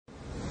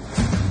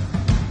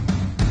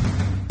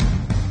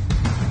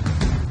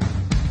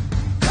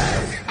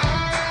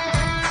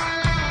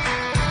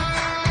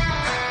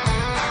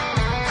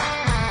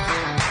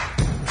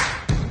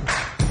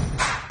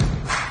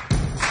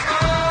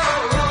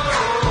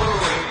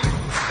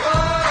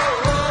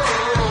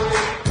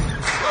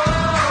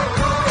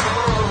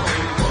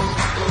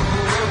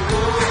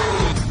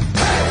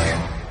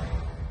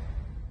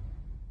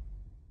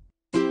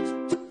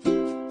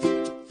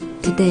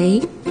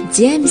Today,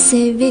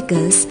 JMC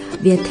VIGUS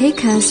will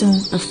take us on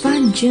a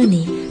fun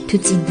journey to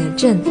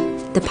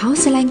Jingdezhen, the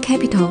porcelain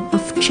capital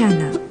of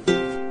China.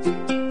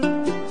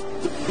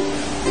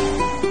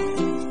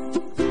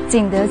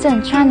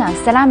 Jingdezhen China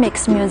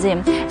Ceramics Museum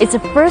is the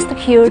first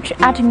huge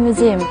art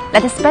museum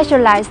that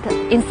specialized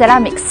in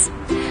ceramics,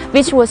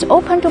 which was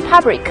opened to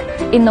public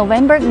in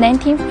November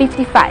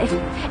 1955.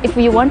 If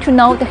you want to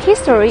know the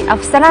history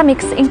of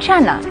ceramics in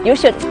China, you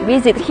should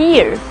visit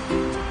here.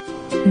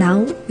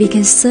 Now we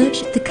can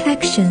search the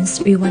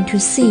collections we want to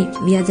see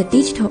via the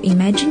digital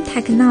imaging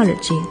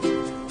technology.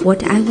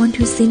 What I want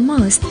to see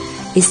most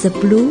is the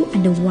blue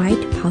and white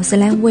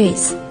porcelain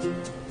vase.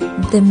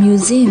 The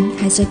museum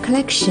has a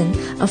collection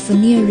of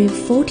nearly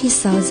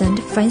 40,000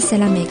 fine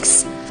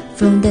ceramics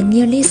from the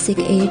Neolithic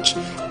age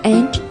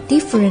and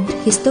different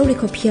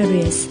historical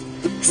periods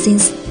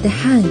since the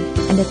Han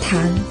and the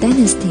Tang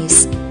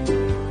dynasties,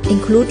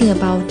 including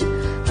about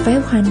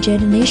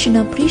 500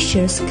 national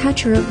precious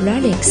cultural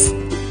relics.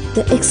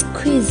 The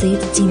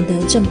exquisite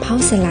Jingdezhen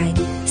porcelain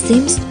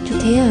seems to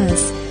tell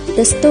us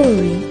the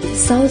story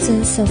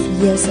thousands of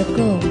years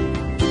ago.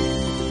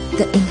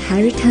 The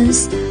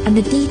inheritance and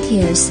the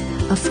details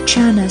of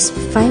China's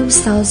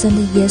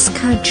 5,000 years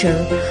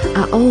culture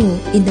are all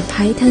in the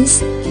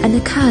patterns and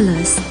the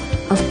colors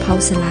of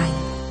porcelain.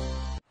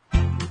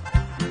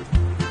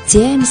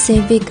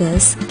 JMC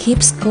VIGUS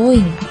keeps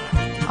going.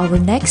 Our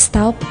next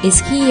stop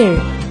is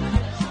here.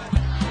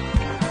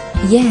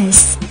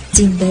 Yes,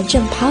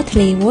 Jingdezhen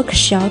Pottery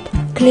Workshop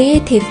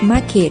Creative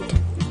Market.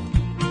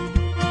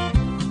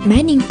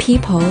 Many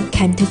people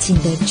come to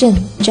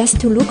Jingdezhen just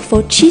to look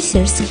for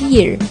chisels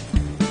here,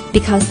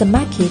 because the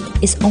market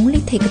is only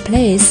take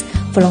place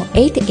from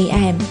 8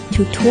 a.m.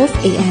 to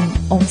 12 a.m.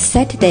 on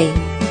Saturday.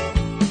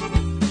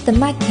 The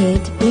market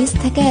brings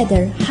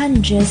together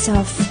hundreds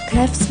of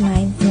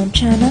craftsmen from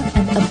China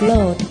and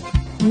abroad,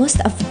 most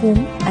of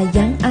whom are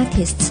young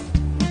artists.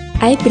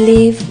 I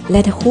believe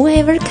that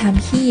whoever come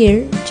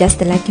here,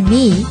 just like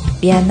me,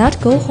 will not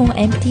go home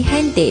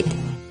empty-handed.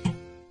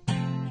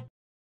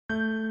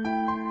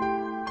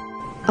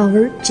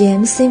 Our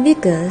JMC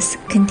VIGUS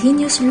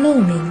continues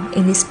roaming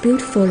in this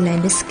beautiful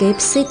landscape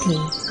city.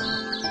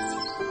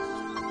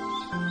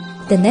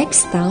 The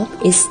next stop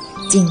is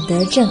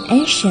Jingdezhen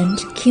Ancient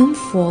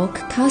Kinfolk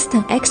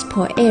Custom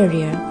Expo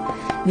Area,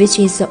 which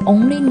is the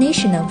only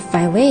national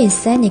 5A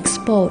scenic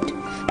spot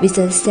with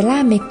a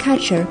ceramic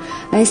culture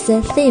as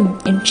a theme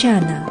in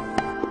China.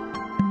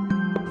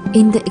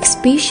 In the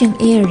exhibition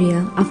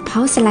area of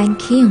porcelain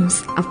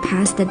kilns of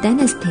past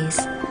dynasties,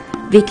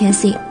 we can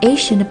see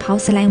ancient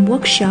porcelain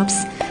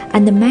workshops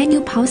and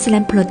manual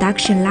porcelain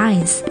production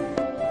lines.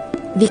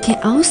 We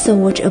can also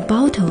watch a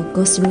bottle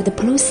go through the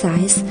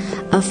process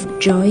of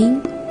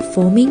drawing,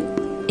 forming,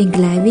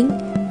 engraving,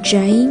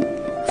 drying,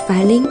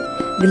 filing,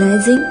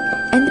 glazing,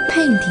 and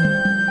painting.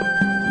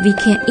 We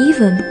can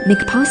even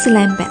make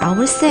porcelain by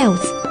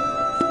ourselves.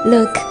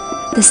 Look,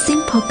 the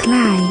simple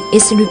clay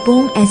is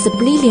reborn as a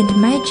brilliant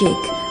magic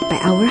by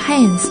our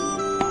hands.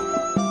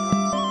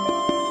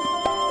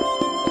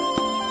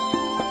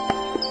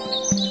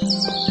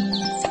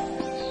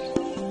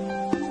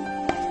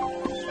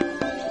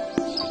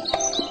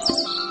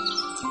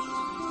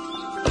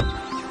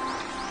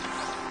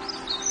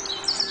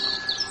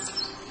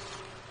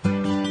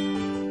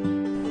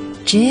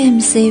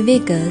 JMC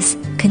VIGUS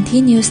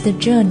continues the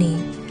journey.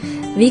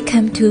 We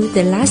come to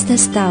the last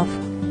stop.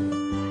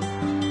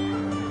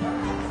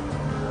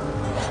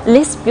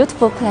 This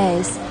beautiful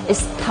place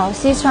is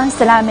Taoxichuan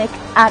Ceramic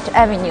Art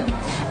Avenue.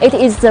 It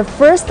is the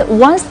first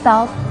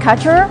one-stop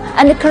cultural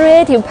and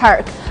creative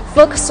park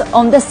focused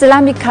on the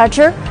ceramic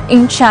culture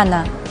in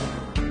China.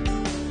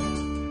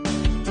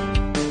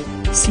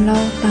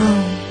 Slow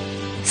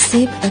down,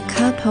 sip a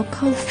cup of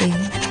coffee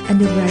and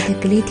write a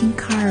greeting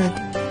card.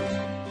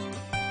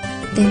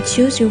 Then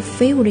choose your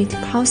favorite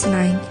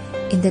porcelain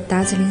in the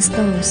dazzling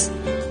stores.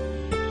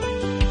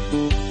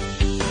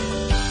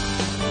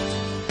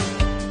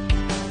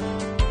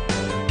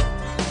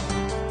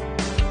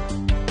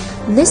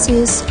 This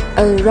is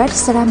a red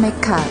ceramic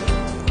cup.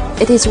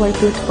 It is very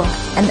beautiful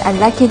and I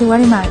like it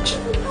very much.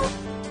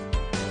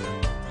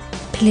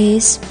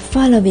 Please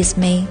follow with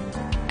me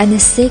and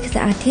seek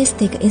the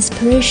artistic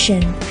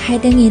inspiration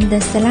hidden in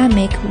the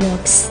ceramic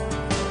works.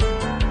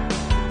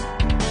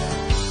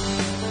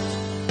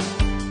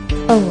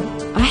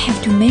 Oh, I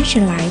have to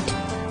mention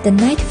that the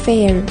night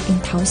fair in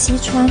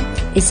Taoxichuan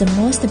is the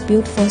most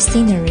beautiful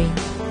scenery.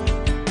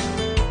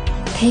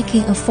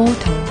 Taking a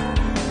photo,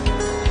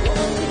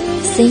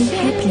 sing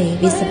happily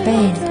with the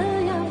band,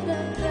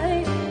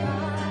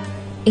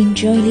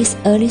 enjoy this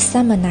early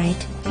summer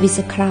night with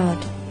the cloud.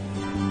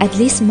 At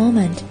this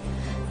moment,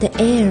 the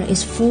air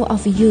is full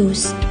of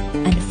youth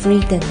and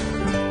freedom.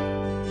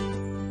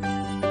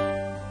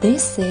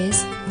 This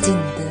is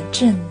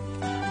Jingdezhen.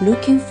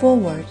 Looking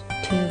forward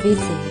to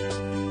visit.